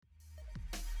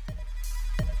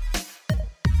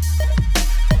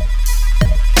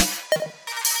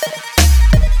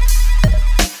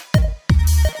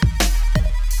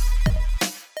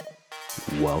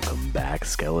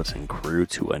skeleton crew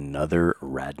to another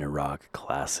Ragnarok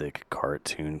classic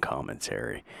cartoon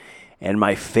commentary. And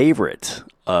my favorite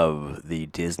of the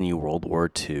Disney World War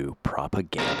II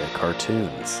propaganda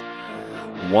cartoons.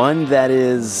 One that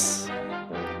is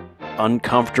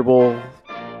uncomfortable,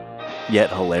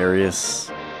 yet hilarious,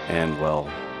 and well,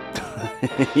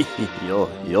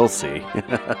 you'll see.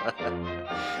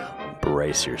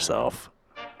 Brace yourself.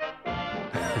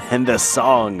 And the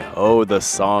song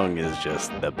is just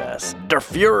the best. Der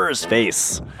Fuhrer's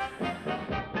face.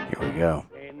 Here we go.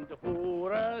 And the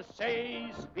Fuehrer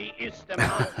says, "Wie ist der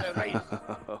Mann der Race?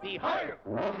 Wie heil,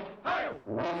 heil,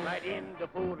 right in the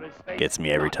Fuhrer's face." Gets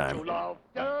me every time. To love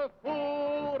the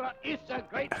Fuhrer is a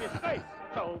great disgrace.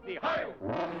 So be heil,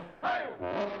 heil,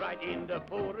 right in the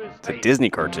Fuhrer's It's a face. Disney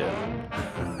cartoon.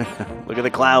 Look at the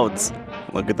clouds.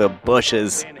 Look at the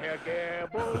bushes. And Herr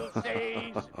Goebbels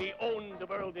says, "We own the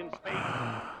world in space."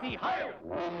 Be heil,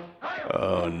 heil,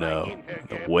 Oh right no. in Herr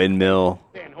The Goebbels' windmill.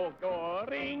 Then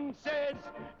Goring says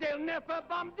they'll never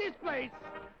bomb this place.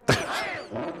 Heil,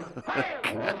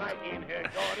 heil, right in Herr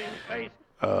Goring's face.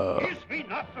 Is he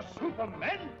not the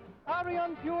Superman?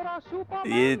 Arian Pura Superman?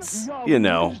 It's, you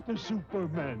know, The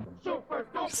Superman. Super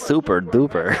duper. super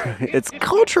duper. It's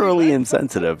culturally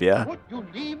insensitive, yeah? Would you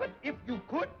leave it if you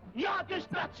could? Yeah, this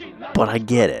Nazi love. But I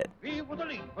get it. We would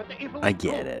leave, but the evil I would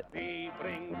get go. it. We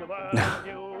bring the world a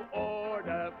new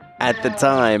order. At the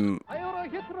time, Heil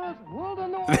Hitler's world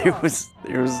and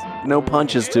there was no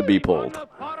punches to be pulled.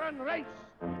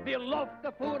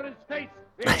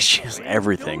 It's just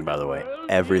everything, by the way.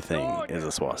 Everything is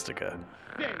a swastika.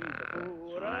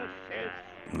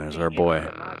 And there's our boy.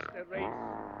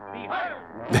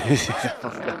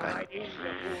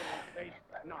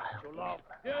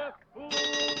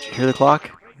 Did you hear the clock?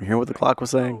 You hear what the clock was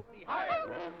saying?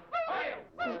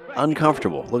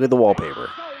 Uncomfortable. Look at the wallpaper.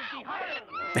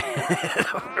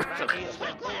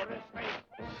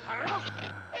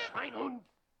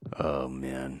 Oh,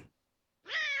 man.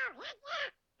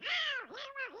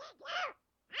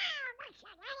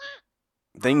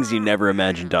 Things you never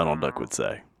imagined Donald Duck would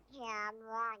say.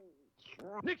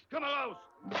 Nichts kann raus.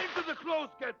 Into the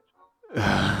closet.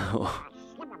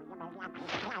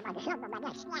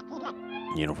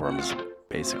 Uniform is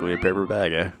basically a paper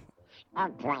bag, eh? Oh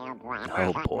boy,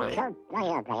 Oh, boy.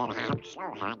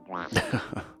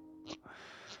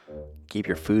 Keep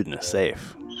your food in a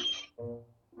safe.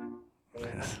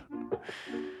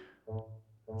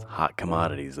 Hot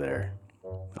commodities there.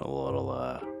 A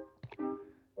little,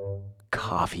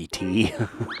 coffee tea.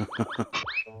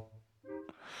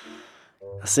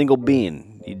 A single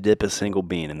bean. You dip a single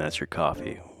bean and that's your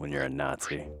coffee when you're a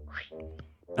Nazi.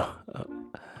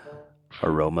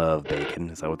 Aroma of bacon.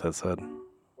 Is that what that said?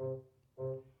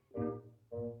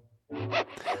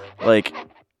 Like,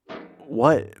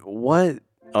 what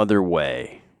other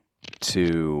way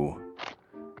to,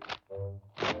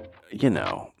 you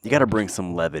know, you gotta bring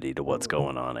some levity to what's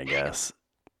going on, I guess.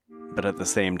 But at the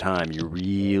same time, you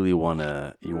really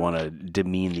wanna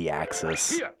demean the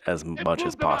Axis as much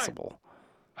as possible.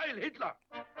 Heil Hitler.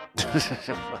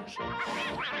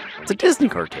 It's a Disney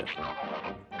cartoon.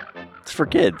 It's for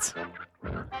kids.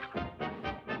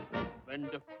 When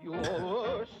the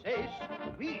Fuhrer says,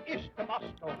 "Wie ist the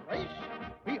master race?"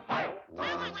 We heil,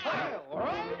 heil,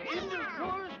 right in the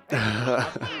Fuhrer's face.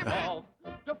 Of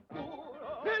the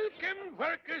Fuhrer. Welcome,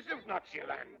 workers of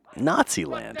Naziland.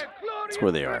 Naziland. That's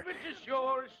where they are. It is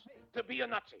yours to be a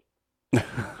Nazi. To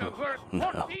work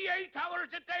 48 hours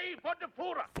a day for the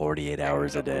Fuhrer. 48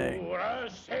 hours a day. The Fuhrer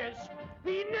says,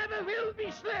 "We never will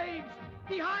be slaves.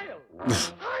 We heil,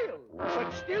 heil,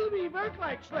 but still we work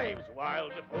like slaves." While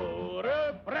the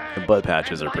Fuhrer brags The butt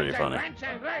patches and are pretty lies and funny. rants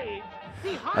and raves,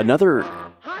 we heil, Another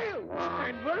heil,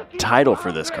 and work in title our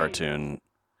for this grave. cartoon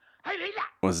Heil Hitler.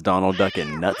 was Donald Duck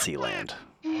in Nutsyland.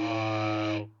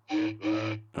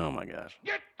 Oh my gosh.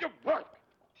 Get to work.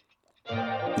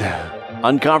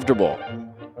 Uncomfortable,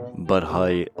 but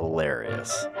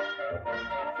hilarious.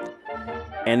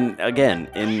 And again,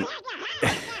 in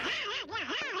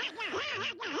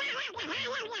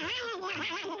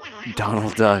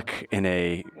Donald Duck in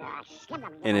a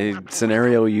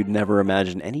scenario you'd never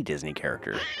imagine any Disney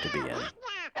character to be in.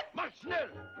 Mal schnell.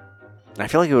 I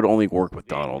feel like it would only work with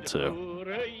Donald too.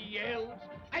 Fuhrer yells,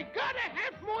 "I gotta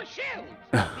have more shells."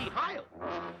 We heil,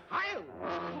 heil.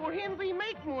 For him we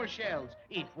make more shells.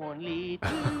 If one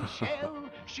little shell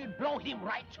should blow him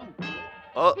right through.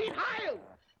 Oh. We heil,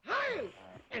 heil.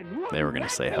 And run They were gonna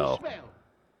back say we hell. swell.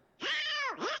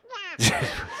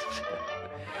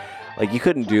 Like, you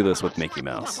couldn't do this with Mickey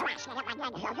Mouse.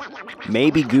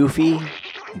 Maybe Goofy,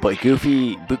 but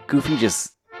Goofy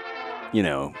just, you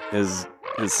know, is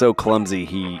so clumsy.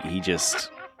 He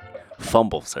just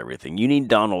fumbles everything. You need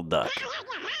Donald Duck.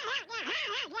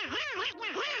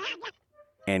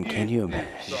 And can you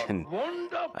imagine?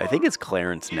 I think it's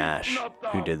Clarence Nash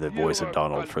who did the voice of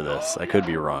Donald for this. I could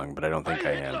be wrong, but I don't think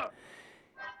I am.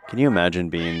 Can you imagine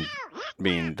being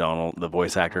Donald, the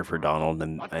voice actor for Donald,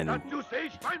 and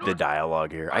the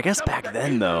dialogue here? I guess back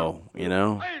then, though, you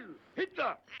know,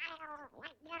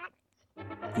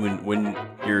 when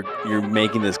you're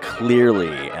making this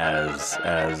clearly as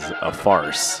a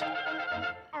farce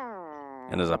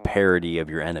and as a parody of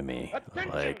your enemy,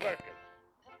 like,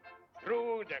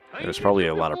 there's probably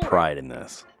a lot of pride in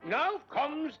this. Now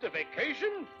comes the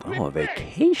vacation. Oh, a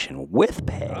vacation with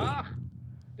pay.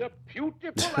 The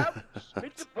beautiful Alps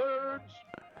with the birds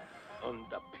and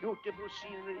the beautiful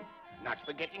scenery. Not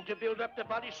forgetting to build up the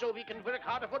body so we can work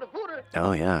harder for the Fuehrer.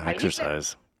 Oh yeah,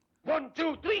 exercise. 1,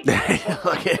 2, 3.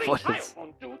 Look at what is.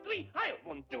 1, 2, 3. Higher.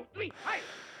 1, 2, 3. Higher.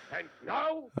 And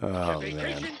now Oh, the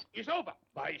vacation man. is over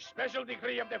by special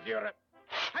decree of the Fuehrer.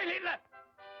 Heil Hitler!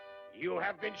 You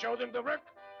have been chosen to work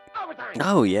overtime.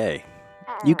 Oh yay!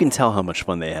 You can tell how much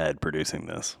fun they had producing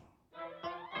this.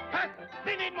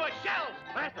 They need more shells!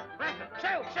 Faster!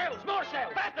 Shells! More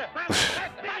shells! Faster!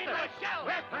 They need more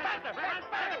shells! Faster!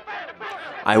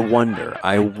 I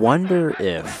wonder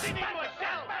if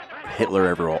Hitler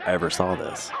ever saw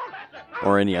this,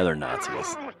 or any other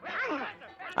Nazis.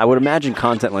 I would imagine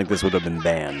content like this would have been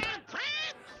banned,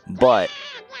 but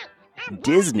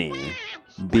Disney,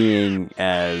 being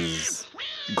as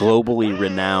globally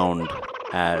renowned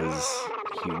as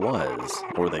he was,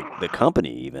 or the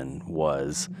company even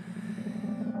was,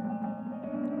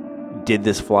 did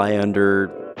this fly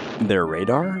under their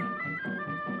radar?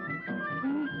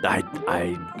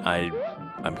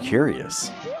 I'm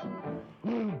curious.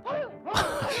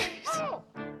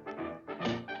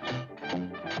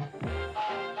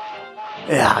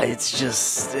 Yeah, it's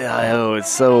just, it's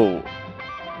so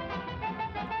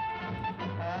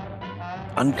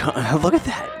look at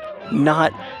that.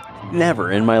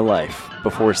 Never in my life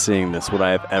before seeing this would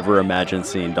I have ever imagined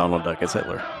seeing Donald Duck as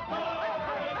Hitler.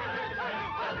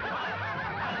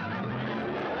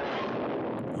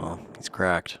 Well, he's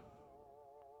cracked.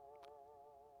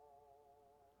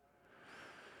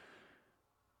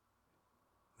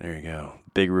 There you go.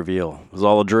 Big reveal. It was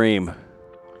all a dream.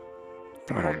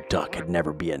 Donald Duck could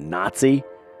never be a Nazi.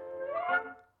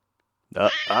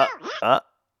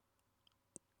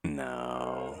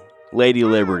 No. Lady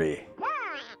Liberty.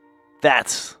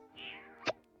 That's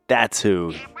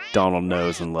who Donald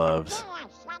knows and loves.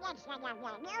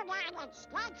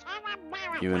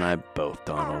 You and I both,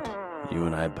 Donald. You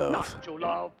and I both. Not to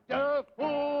love the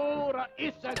Fuehrer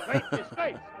is a great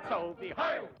disgrace. So be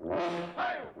heil,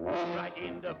 right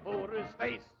in the Fuhrer's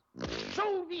face.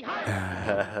 So be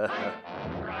heil,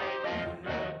 right in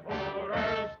the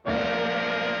Fuhrer's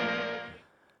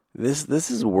face.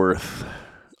 This is worth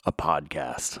a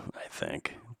podcast, I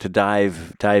think, to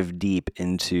dive deep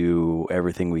into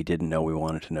everything we didn't know we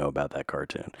wanted to know about that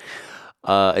cartoon.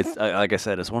 It's like I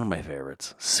said, it's one of my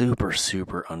favorites. Super,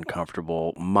 super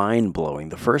uncomfortable, mind-blowing.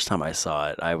 The first time I saw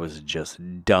it, I was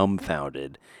just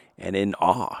dumbfounded and in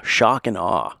awe, shock and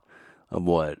awe of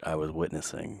what I was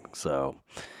witnessing. So,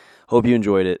 hope you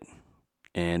enjoyed it.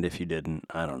 And if you didn't,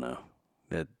 I don't know.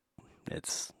 It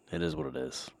is what it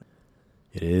is.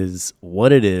 It is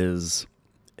what it is.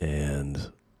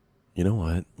 And you know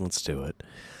what? Let's do it.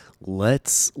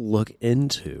 Let's look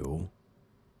into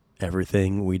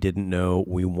everything we didn't know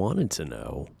we wanted to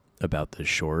know about this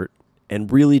short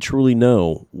and really truly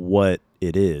know what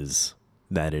it is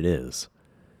that it is.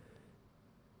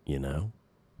 You know?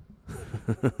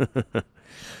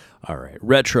 All right.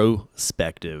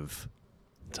 Retrospective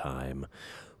time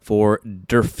for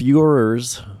Der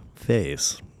Fuhrer's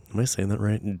face. Am I saying that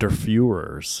right? Der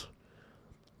Fuhrer's.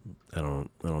 I don't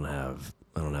have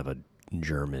a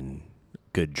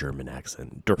good German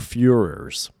accent. Der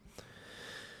Fuhrer's.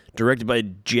 Directed by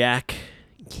Jack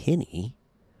Kinney.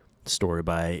 Story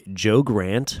by Joe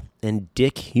Grant and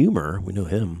Dick Humer. We know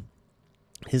him.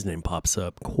 His name pops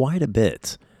up quite a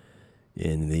bit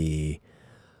in the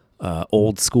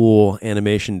old school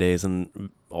animation days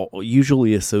and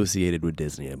usually associated with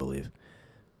Disney, I believe,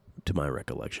 to my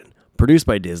recollection. Produced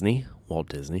by Disney, Walt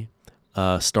Disney.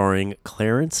 Starring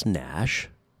Clarence Nash,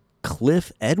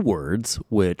 Cliff Edwards,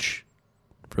 which,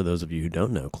 for those of you who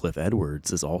don't know, Cliff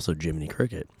Edwards is also Jiminy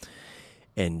Cricket,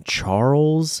 and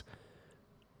Charles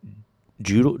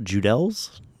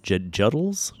Juddels.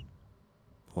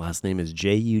 Last name is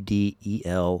Juddels.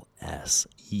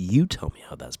 You tell me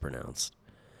how that's pronounced.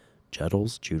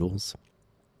 Juddels.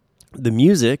 The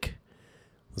music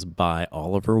was by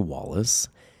Oliver Wallace,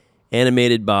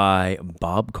 Animated by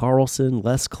Bob Carlson,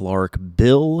 Les Clark,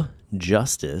 Bill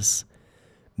Justice,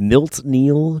 Milt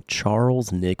Neal,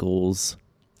 Charles Nichols,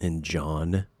 and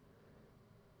John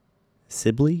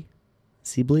Sibley?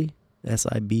 Sibley?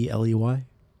 Sibley?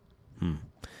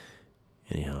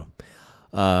 Anyhow.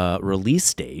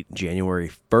 Release date, January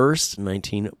 1st,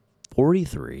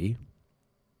 1943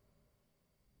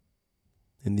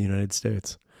 in the United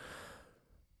States.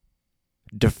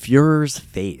 De Fuhrer's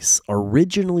Face,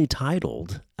 originally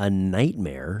titled A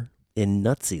Nightmare in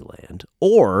Nutsyland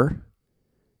or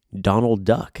Donald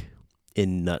Duck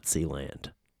in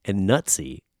Nutsyland. And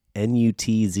Nutsy,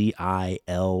 Nutziland,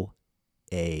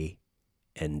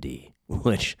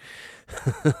 which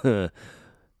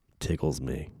tickles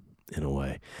me in a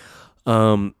way.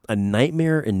 A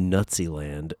Nightmare in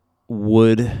Nutsyland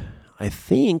I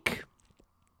think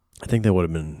that would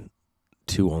have been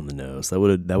too on the nose. That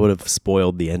would have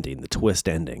spoiled the ending, the twist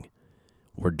ending,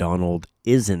 where Donald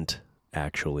isn't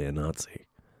actually a Nazi.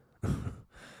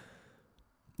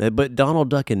 But Donald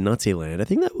Duck in Nutsyland, I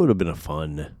think that would have been a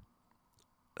fun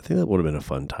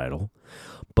title.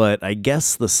 But I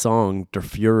guess the song Der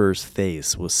Fuhrer's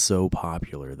Face was so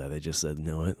popular that they just said, you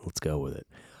know what, let's go with it.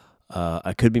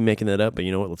 I could be making that up, but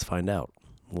you know what? Let's find out.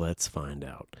 Let's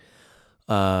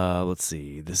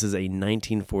see. This is a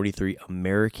 1943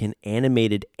 American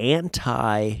animated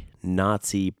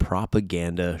anti-Nazi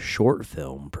propaganda short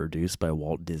film produced by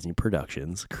Walt Disney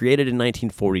Productions, created in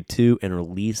 1942 and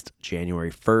released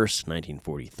January 1st,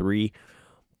 1943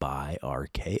 by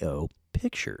RKO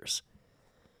Pictures.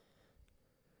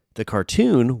 The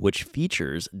cartoon, which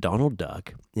features Donald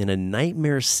Duck in a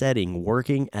nightmare setting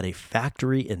working at a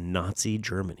factory in Nazi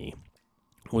Germany,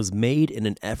 was made in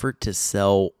an effort to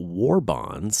sell war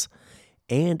bonds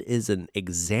and is an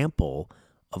example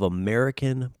of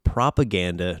American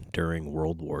propaganda during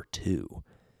World War II.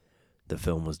 The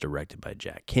film was directed by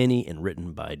Jack Kinney and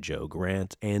written by Joe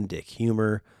Grant and Dick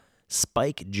Humer.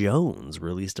 Spike Jonze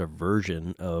released a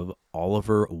version of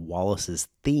Oliver Wallace's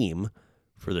theme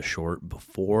for the short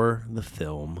before the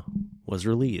film was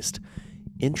released.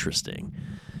 Interesting.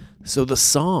 So the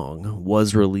song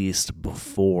was released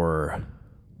before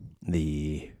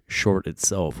the short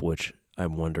itself, which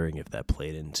I'm wondering if that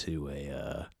played into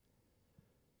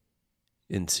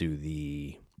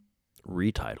the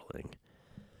retitling.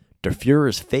 Der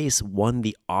Fuhrer's Face won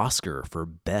the Oscar for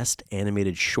Best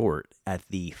Animated Short at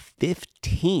the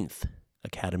 15th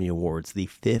Academy Awards. The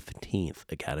 15th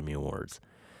Academy Awards.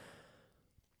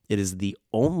 It is the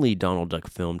only Donald Duck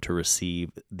film to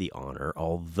receive the honor,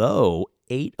 although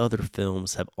 8 other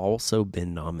films have also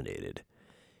been nominated.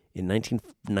 In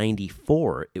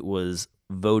 1994, it was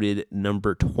voted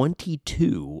number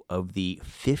 22 of the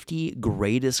 50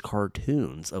 greatest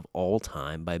cartoons of all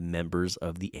time by members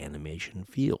of the animation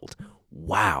field.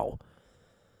 Wow.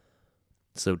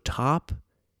 So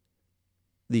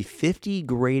the 50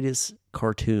 greatest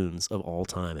cartoons of all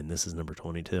time, and this is number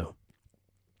 22.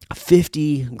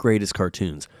 50 greatest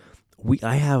cartoons.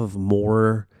 I have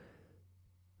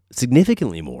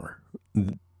significantly more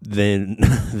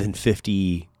than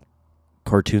 50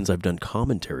 cartoons I've done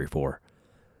commentary for.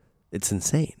 It's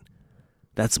insane.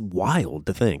 That's wild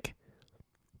to think.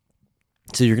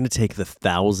 So you're going to take the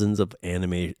thousands of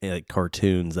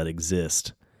cartoons that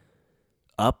exist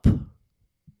up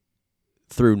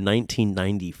through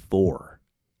 1994.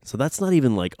 So that's not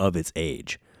even like of its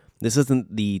age. This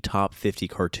isn't the top 50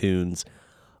 cartoons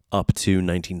up to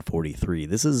 1943.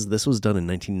 This was done in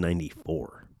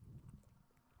 1994.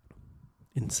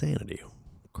 Insanity.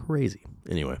 Crazy.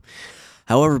 Anyway.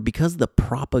 However, because the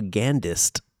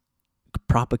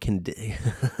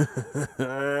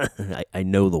I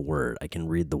know the word. I can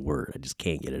read the word. I just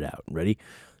can't get it out. Ready?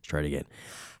 Let's try it again.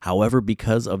 However,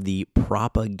 because of the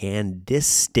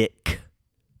propagandistic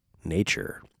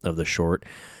nature of the short,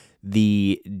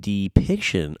 the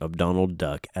depiction of Donald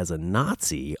Duck as a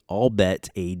Nazi, albeit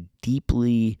a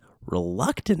deeply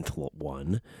reluctant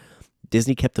one,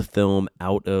 Disney kept the film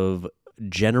out of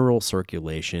general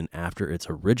circulation after its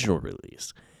original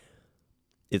release.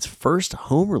 Its first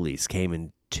home release came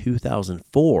in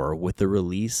 2004 with the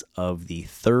release of the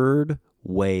third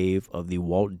wave of the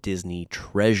Walt Disney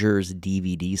Treasures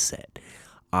DVD set.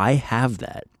 I have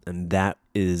that, and that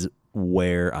is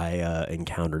where I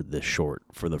encountered this short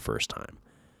for the first time.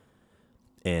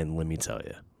 And let me tell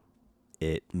you,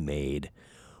 it made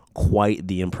quite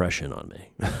the impression on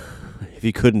me. If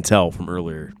you couldn't tell from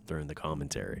earlier during the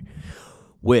commentary.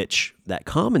 Which, that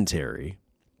commentary,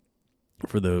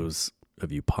 for those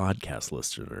of you podcast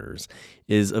listeners,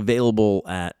 is available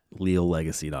at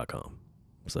leolegacy.com.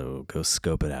 So go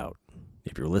scope it out.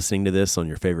 If you're listening to this on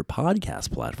your favorite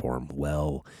podcast platform,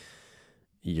 well,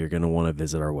 you're going to want to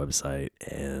visit our website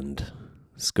and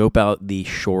scope out the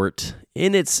short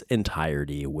in its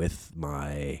entirety with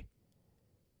my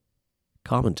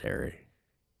commentary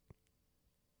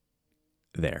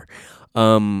there.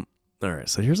 All right,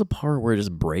 so here's a part where it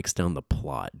just breaks down the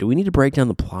plot. Do we need to break down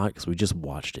the plot because we just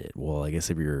watched it? Well, I guess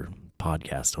if you're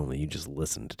podcast only, you just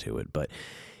listened to it. But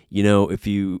if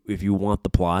you want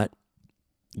the plot,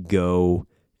 go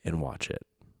and watch it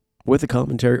with a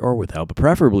commentary or without, but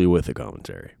preferably with a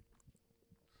commentary.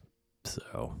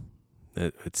 So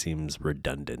it seems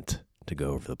redundant to go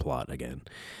over the plot again.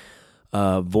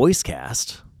 Voice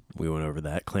cast, we went over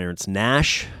that. Clarence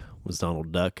Nash was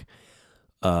Donald Duck.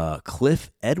 Cliff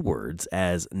Edwards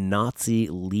as Nazi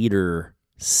leader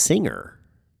singer.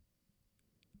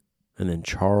 And then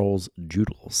Charles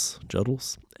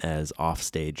Juddles as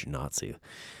offstage Nazi.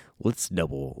 Let's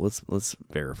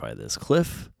verify this.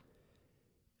 Clifton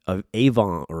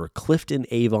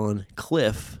Avon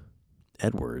Cliff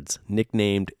Edwards,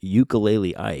 nicknamed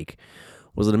Ukulele Ike,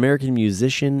 was an American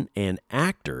musician and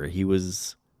actor. He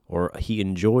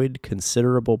enjoyed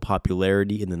considerable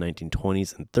popularity in the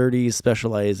 1920s and 30s,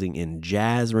 specializing in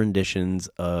jazz renditions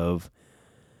of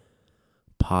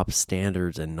pop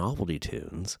standards and novelty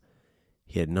tunes.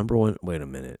 He had number one. Wait a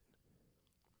minute.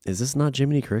 Is this not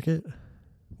Jiminy Cricket?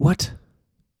 What?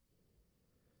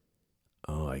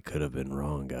 Oh, I could have been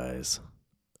wrong, guys.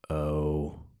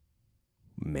 Oh,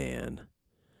 man.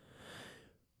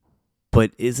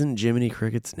 But isn't Jiminy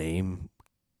Cricket's name,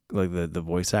 like the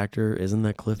voice actor, isn't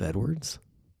that Cliff Edwards?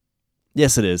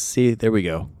 Yes, it is. See, there we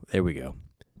go.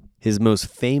 His most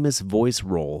famous voice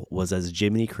role was as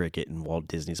Jiminy Cricket in Walt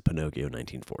Disney's Pinocchio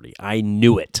 1940. I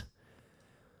knew it.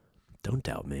 Don't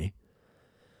doubt me.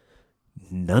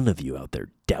 None of you out there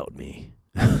doubt me.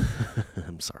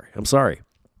 I'm sorry.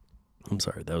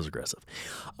 That was aggressive.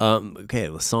 Okay,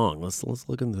 the song. Let's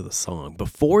look into the song.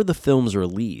 Before the film's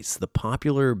release, the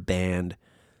popular band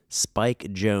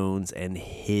Spike Jones and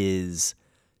his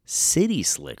City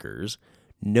Slickers,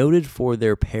 noted for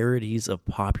their parodies of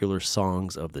popular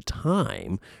songs of the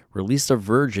time, released a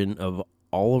version of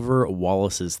Oliver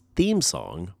Wallace's theme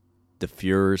song, The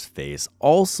Fuhrer's Face,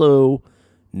 also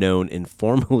known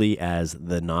informally as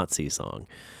the Nazi song.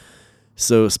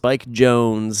 So Spike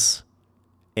Jones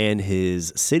and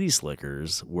his City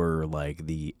Slickers were like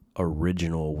the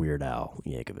original Weird Al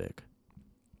Yankovic.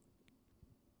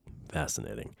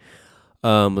 Fascinating.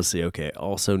 Let's see. Okay.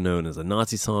 Also known as a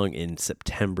Nazi song in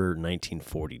September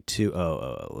 1942.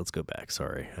 Let's go back.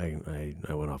 Sorry. I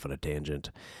went off on a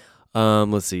tangent.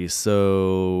 Let's see.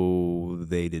 So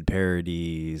they did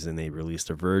parodies and they released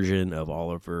a version of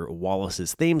Oliver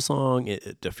Wallace's theme song,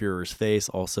 De Fuhrer's Face,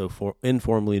 also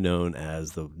informally known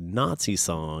as the Nazi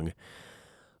song,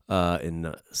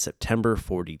 in September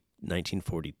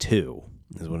 1942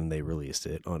 is when they released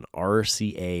it on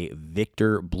RCA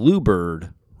Victor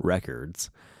Bluebird Records,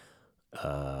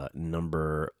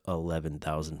 number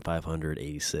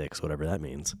 11,586, whatever that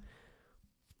means.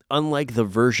 Unlike the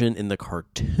version in the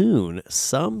cartoon,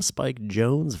 some Spike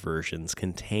Jones versions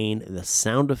contain the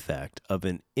sound effect of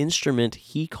an instrument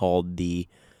he called the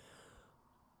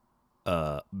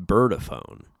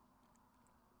birdophone.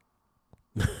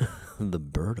 The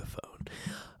birdophone.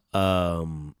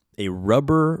 A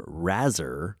rubber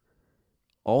razor,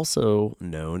 also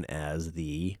known as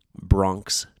the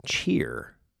Bronx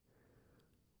Cheer,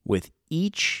 with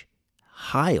each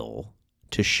Heil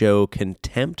to show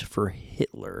contempt for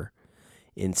Hitler.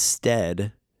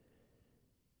 Instead,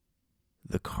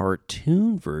 the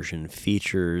cartoon version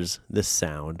features the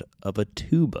sound of a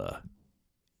tuba.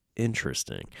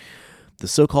 Interesting. The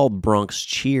so-called Bronx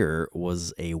Cheer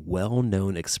was a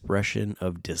well-known expression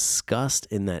of disgust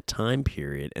in that time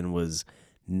period and was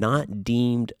not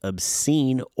deemed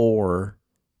obscene or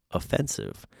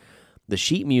offensive. The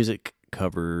sheet music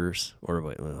covers,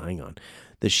 The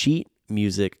sheet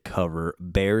music cover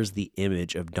bears the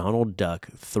image of Donald Duck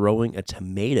throwing a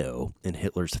tomato in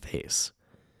Hitler's face.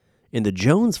 In the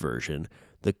Jones version,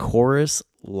 the chorus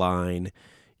line,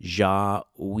 "Ja,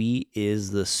 we is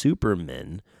the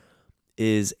Supermen,"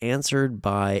 is answered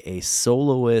by a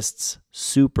soloist's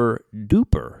super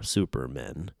duper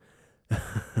Superman.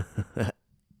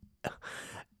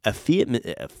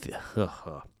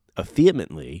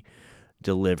 Vehemently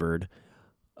delivered,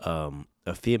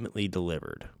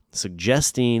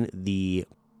 suggesting the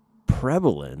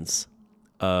prevalence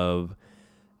of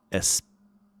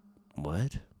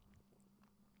what?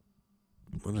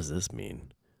 What does this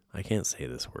mean? I can't say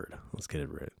this word. Let's get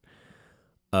it right.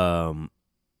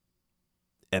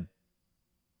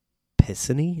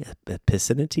 Epicenity,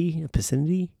 Epicenity,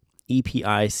 Epicenity,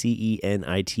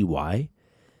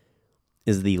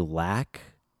 is the lack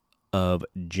of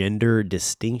gender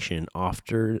distinction,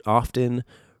 often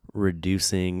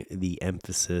reducing the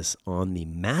emphasis on the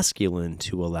masculine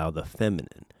to allow the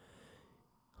feminine.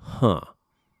 Huh.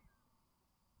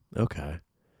 Okay.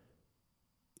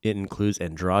 It includes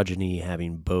androgyny,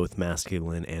 having both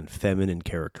masculine and feminine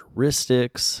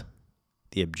characteristics.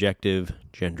 The objective,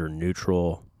 gender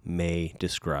neutral, may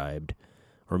describe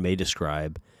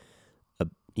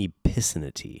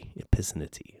epicity.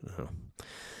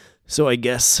 So I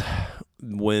guess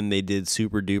when they did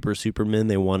Super Duper Superman,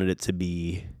 they wanted it to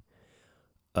be,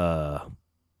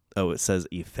 it says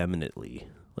effeminately,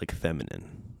 like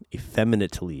feminine,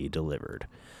 effeminately delivered.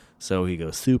 So he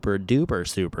goes Super Duper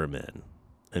Superman,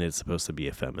 and it's supposed to be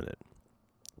effeminate.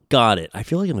 Got it. I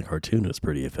feel like in the cartoon it's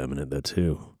pretty effeminate though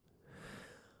too.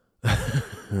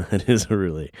 that is a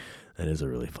really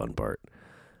fun part.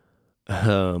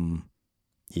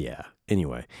 Yeah.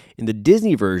 Anyway, in the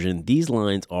Disney version, these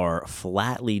lines are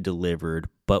flatly delivered,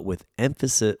 but with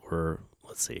emphasis. Or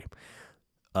let's see.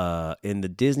 In the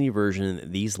Disney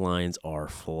version, these lines are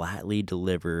flatly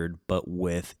delivered, but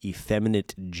with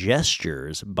effeminate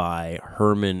gestures by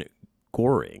Herman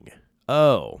Goring.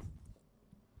 Oh,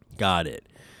 got it.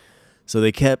 So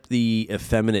they kept the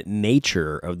effeminate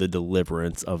nature of the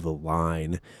deliverance of the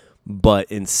line,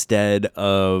 but instead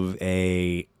of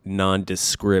a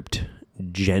nondescript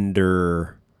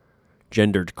gendered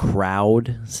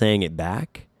crowd saying it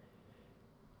back,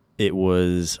 it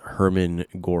was Herman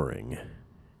Goring.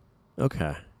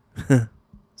 Okay.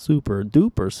 Super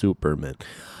duper Superman.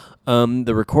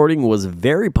 The recording was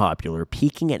very popular,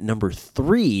 peaking at number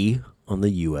 3 on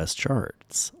the U.S.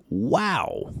 charts.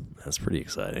 Wow. That's pretty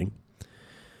exciting.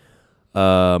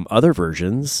 Other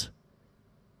versions,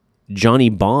 Johnny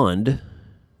Bond,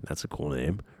 that's a cool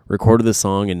name, recorded the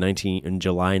song in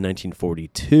July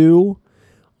 1942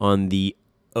 on the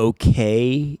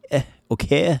OK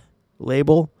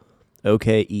label,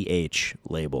 OKEH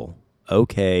label,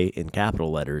 OK in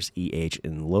capital letters, EH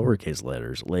in lowercase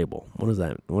letters label. What is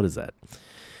that?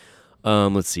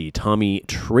 Let's see. Tommy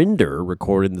Trinder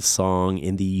recorded the song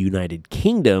in the United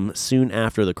Kingdom soon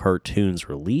after the cartoon's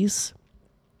release.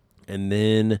 And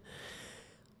then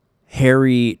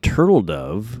Harry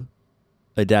Turtledove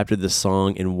adapted the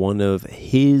song in one of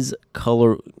his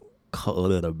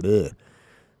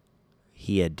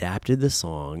He adapted the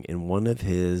song in one of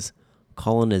his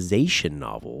colonization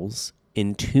novels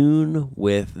in tune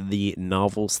with the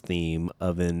novel's theme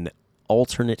of an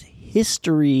alternate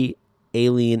history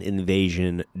alien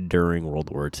invasion during World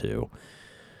War II.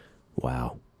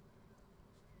 Wow.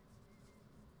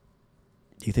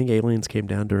 Do you think aliens came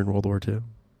down during World War II?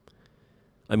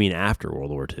 I mean, after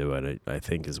World War II, I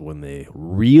think is when they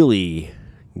really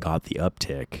got the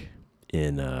uptick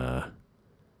in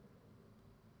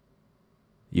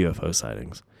UFO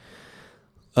sightings.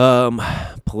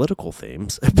 Political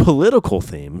themes.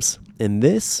 In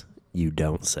this, you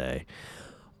don't say.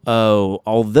 Oh,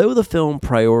 although the film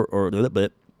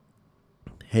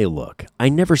Hey, look, I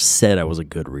never said I was a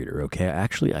good reader, okay?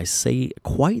 Actually, I say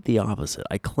quite the opposite.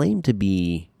 I claim to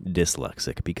be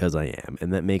dyslexic because I am,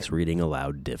 and that makes reading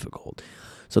aloud difficult.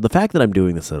 So the fact that I'm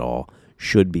doing this at all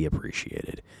should be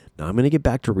appreciated. Now, I'm going to get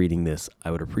back to reading this.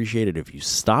 I would appreciate it if you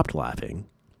stopped laughing.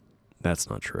 That's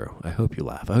not true. I hope you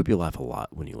laugh. I hope you laugh a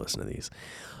lot when you listen to these.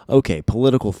 Okay,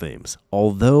 political themes.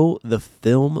 Although the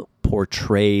film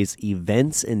portrays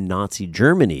events in Nazi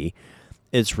Germany,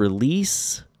 its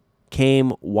release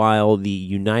came while the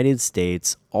United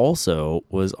States also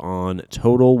was on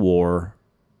total war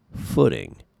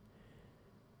footing.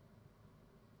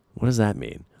 What does that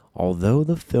mean? Although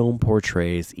the film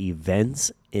portrays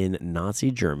events in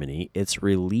Nazi Germany, its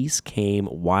release came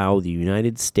while the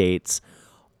United States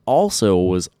also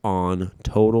was on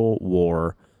total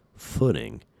war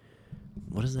footing.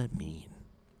 What does that mean?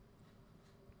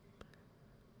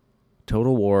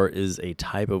 Total war is a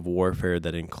type of warfare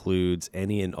that includes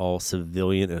any and all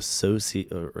civilian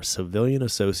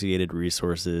associated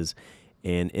resources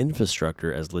and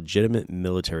infrastructure as legitimate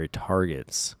military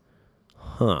targets.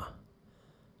 Huh.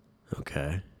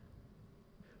 Okay.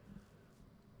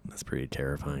 That's pretty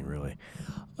terrifying, really.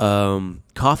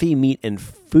 Coffee, meat, and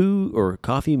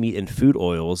food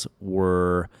oils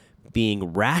were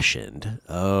being rationed.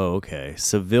 Oh, okay.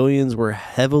 Civilians were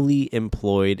heavily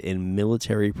employed in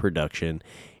military production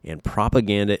and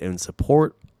propaganda in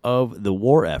support of the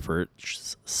war effort,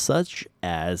 such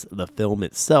as the film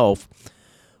itself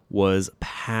was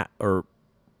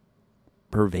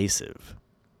pervasive.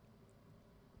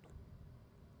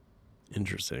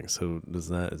 Interesting. So is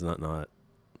that not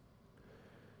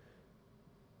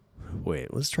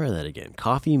Wait, let's try that again.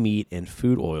 Coffee, meat, and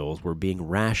food oils were being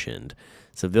rationed.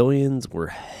 Civilians were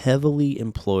heavily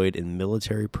employed in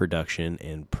military production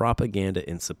and propaganda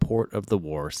in support of the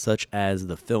war, such as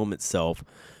the film itself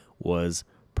was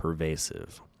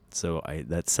pervasive. So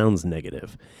that sounds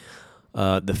negative.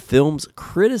 The film's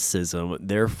criticism,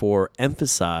 therefore,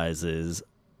 emphasizes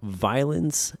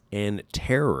violence and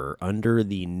terror under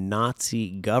the Nazi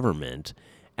government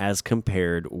as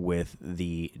compared with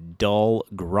the dull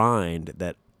grind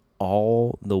that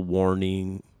all the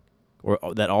warring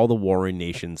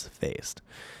nations faced.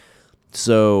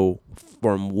 So,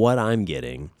 from what I'm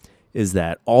getting, is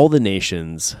that all the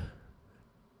nations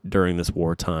during this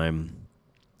wartime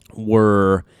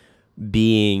were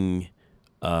being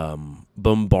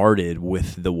bombarded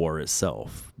with the war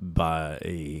itself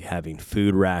by having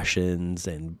food rations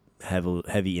and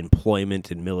heavy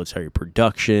employment in military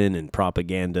production and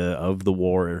propaganda of the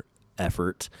war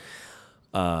effort.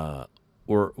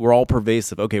 We're all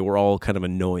pervasive. Okay, we're all kind of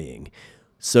annoying.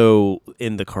 So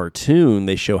in the cartoon,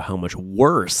 they show how much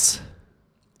worse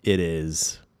it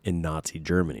is in Nazi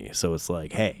Germany. So it's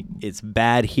like, hey, it's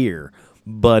bad here,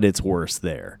 but it's worse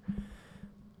there.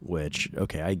 Which,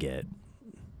 okay, I get.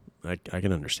 I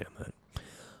can understand that.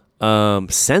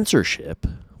 Censorship.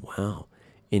 Wow.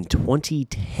 In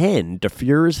 2010, Der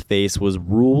Fuhrer's face was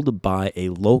ruled by a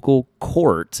local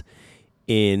court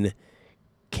in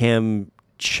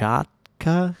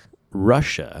Kamchatka,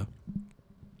 Russia,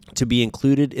 to be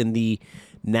included in the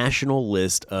national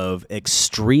list of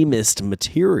extremist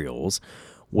materials,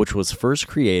 which was first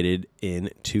created in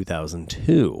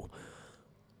 2002.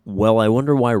 Well, I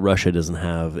wonder why Russia doesn't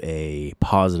have a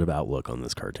positive outlook on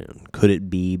this cartoon. Could it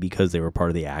be because they were part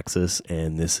of the Axis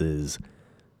and this is,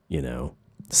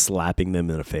 slapping them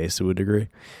in the face to a degree?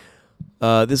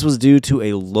 This was due to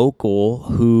a local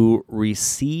who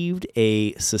received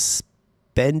a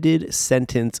suspended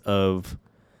sentence of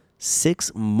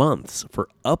 6 months for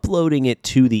uploading it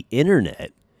to the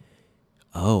internet.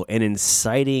 Oh, and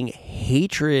inciting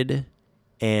hatred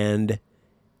and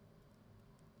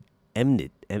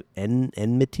enmity.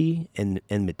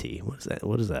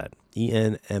 What is that?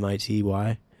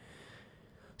 ENMITY?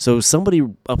 So somebody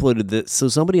uploaded this. So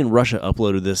somebody in Russia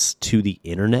uploaded this to the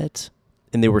internet,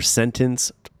 and they were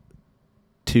sentenced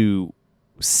to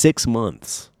 6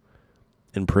 months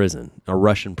in prison, a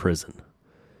Russian prison.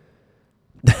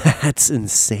 That's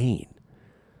insane.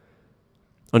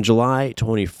 On July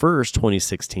 21st,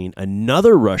 2016,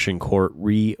 another Russian court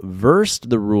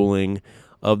reversed the ruling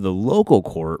of the local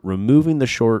court, removing the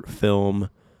short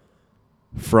film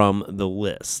from the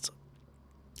list.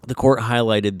 The court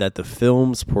highlighted that the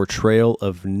film's portrayal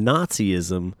of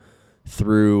Nazism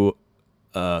through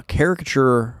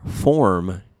caricature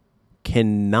form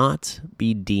cannot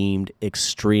be deemed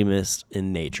extremist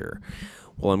in nature.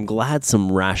 Well, I'm glad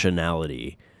some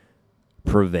rationality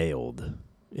prevailed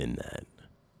in that,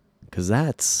 because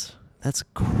that's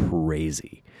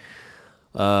crazy.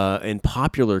 In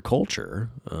popular culture,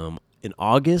 in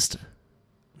August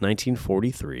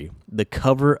 1943, the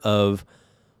cover of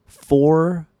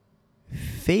Four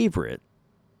Favorites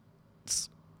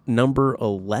number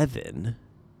 11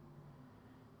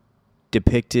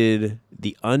 depicted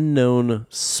the unknown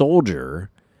soldier,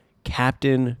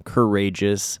 Captain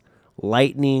Courageous,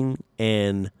 Lightning,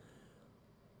 and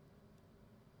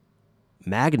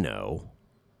Magno,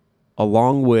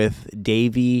 along with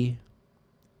Davy,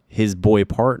 his boy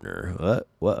partner,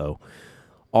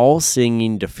 all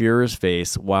singing Der Fuhrer's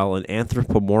face while an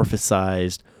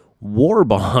anthropomorphized war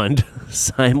bond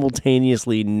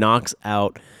simultaneously knocks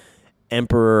out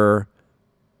Emperor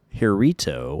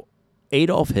Hirohito,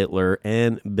 Adolf Hitler,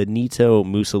 and Benito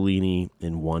Mussolini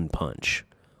in one punch.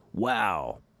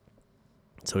 Wow.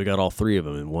 So we got all three of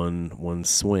them in one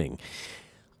swing.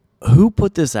 Who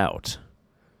put this out?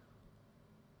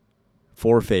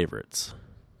 Four Favorites.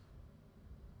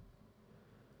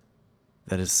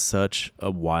 That is such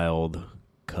a wild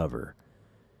cover.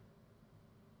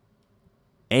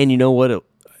 And you know what?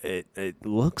 It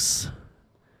looks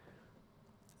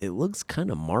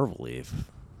kind of marvelly, if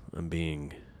I'm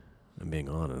being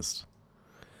honest.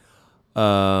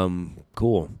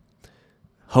 Cool.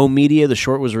 Home media. The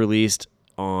short was released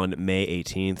on May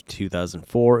 18th,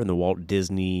 2004 in the Walt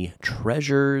Disney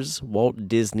Treasures, Walt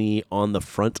Disney on the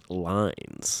Front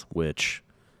Lines, which,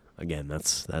 again,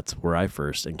 that's where I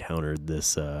first encountered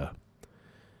this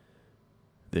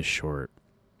this short.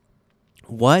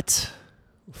 What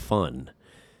fun.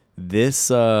 This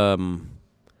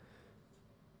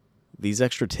these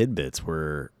extra tidbits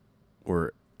were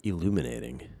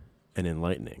illuminating and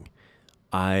enlightening.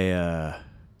 I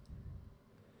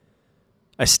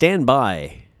stand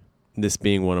by This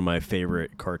being one of my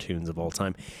favorite cartoons of all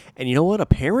time. And you know what?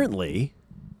 Apparently,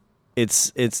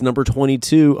 it's number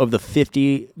 22 of the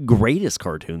 50 greatest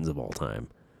cartoons of all time.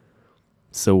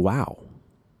 So wow,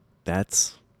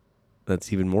 that's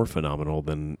even more phenomenal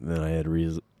than I had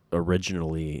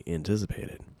originally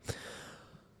anticipated.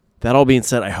 That all being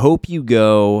said, I hope you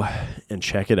go and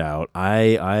check it out.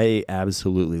 I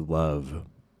absolutely love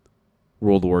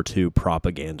World War II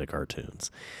propaganda cartoons.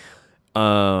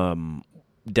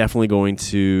 Definitely going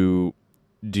to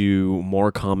do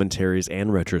more commentaries and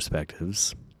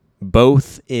retrospectives,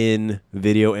 both in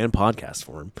video and podcast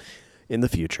form in the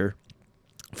future.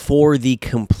 For the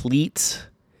complete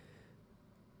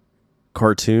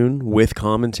cartoon with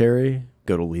commentary,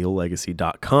 go to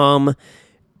leolegacy.com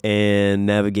and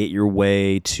navigate your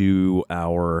way to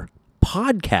our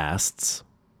podcasts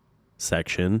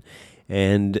section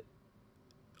and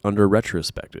under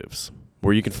retrospectives,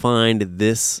 where you can find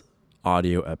this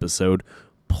audio episode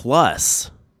plus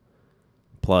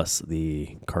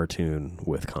the cartoon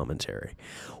with commentary.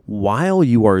 While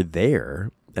you are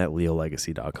there at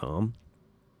leolegacy.com,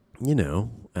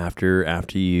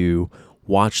 after you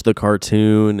watch the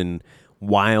cartoon and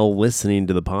while listening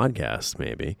to the podcast,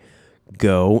 maybe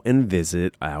go and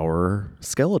visit our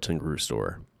Skeleton Crew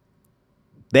store.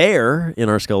 There, in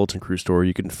our Skeleton Crew store,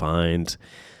 you can find,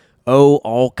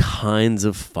 all kinds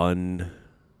of fun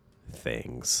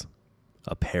things.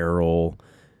 Apparel,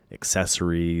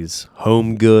 accessories,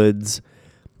 home goods,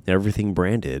 everything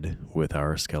branded with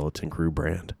our Skeleton Crew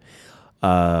brand.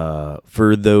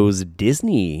 For those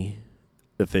Disney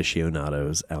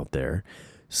aficionados out there,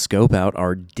 scope out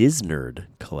our Disnerd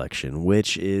collection,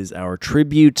 which is our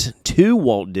tribute to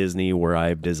Walt Disney, where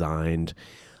I've designed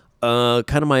kind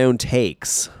of my own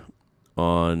takes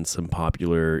on some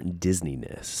popular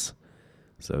Disney-ness.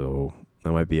 So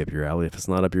that might be up your alley. If it's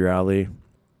not up your alley,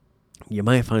 you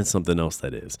might find something else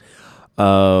that is.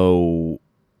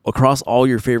 Across all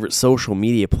your favorite social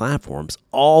media platforms,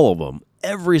 all of them,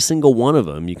 every single one of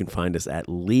them, you can find us at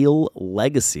Leal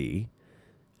Legacy,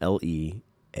 Leal,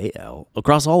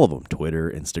 across all of them,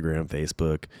 Twitter, Instagram,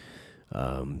 Facebook,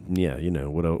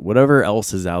 whatever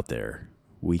else is out there,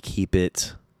 we keep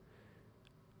it,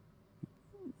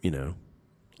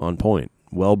 on point,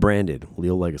 well branded,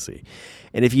 Leal Legacy.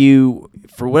 And if you,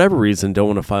 for whatever reason,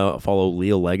 don't want to follow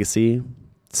Leal Legacy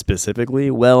specifically,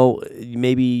 well,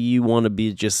 maybe you want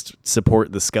to just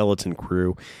support the Skeleton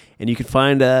Crew, and you can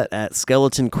find that at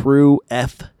Skeleton Crew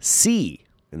FC,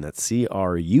 and that's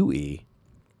CRUE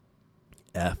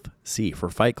FC for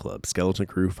Fight Club, Skeleton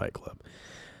Crew Fight Club.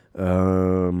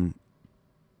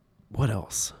 What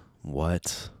else? I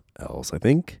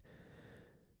think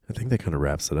that kind of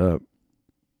wraps it up.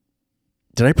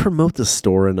 Did I promote the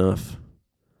store enough?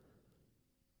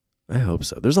 I hope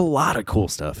so. There's a lot of cool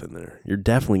stuff in there. You're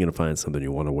definitely going to find something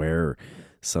you want to wear or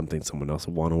something someone else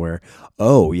will want to wear.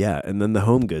 Oh, yeah. And then the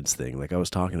home goods thing, like I was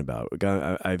talking about.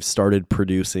 I've started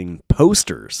producing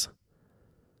posters.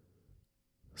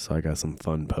 So I got some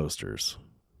fun posters.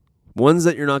 Ones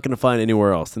that you're not going to find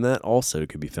anywhere else. And that also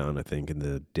could be found, I think, in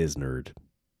the Disnerd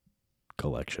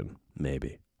collection.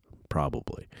 Maybe.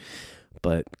 Probably.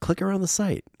 But click around the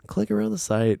site.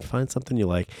 Find something you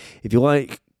like. If you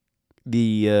like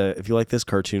this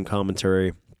cartoon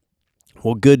commentary,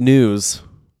 well, good news.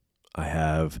 I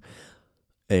have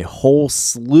a whole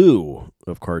slew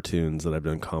of cartoons that I've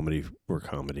done commentary.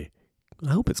 I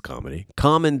hope it's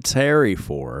commentary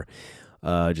for.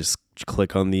 Just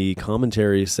click on the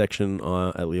commentary section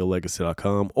at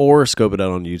leolegacy.com or scope it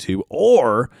out on YouTube.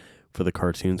 Or for the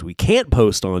cartoons we can't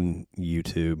post on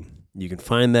YouTube, you can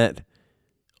find that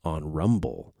on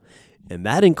Rumble. And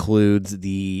that includes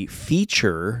the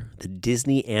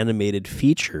Disney animated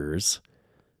features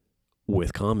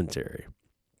with commentary.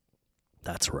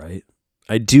 That's right.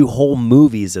 I do whole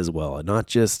movies as well, not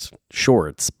just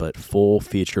shorts, but full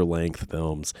feature-length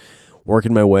films.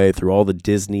 Working my way through all the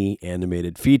Disney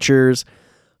animated features.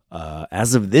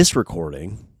 As of this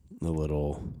recording, a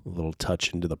little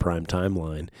touch into the prime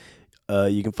timeline,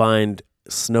 you can find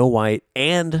Snow White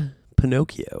and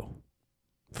Pinocchio.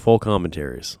 Full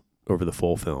commentaries over the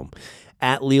full film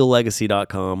at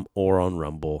leolegacy.com or on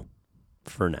Rumble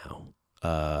for now.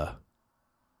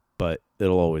 But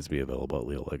it'll always be available at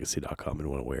leolegacy.com in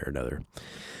one way or another.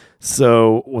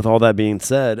 So with all that being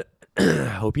said,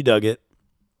 hope you dug it.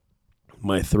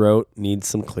 My throat needs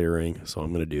some clearing, so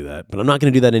I'm going to do that. But I'm not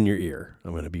going to do that in your ear.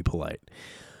 I'm going to be polite.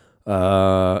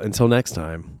 Until next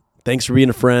time, thanks for being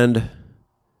a friend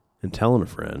and telling a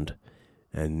friend.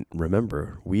 And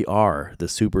remember, we are the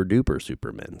super duper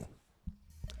supermen.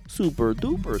 Super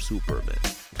duper supermen.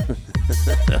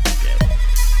 Okay.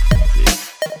 See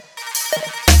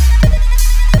you.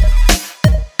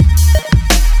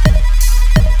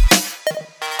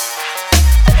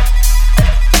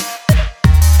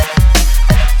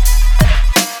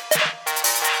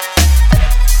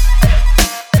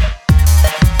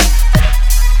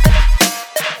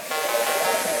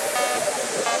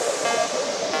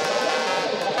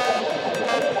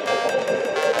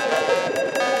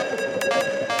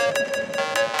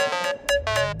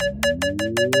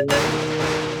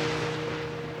 Sunday.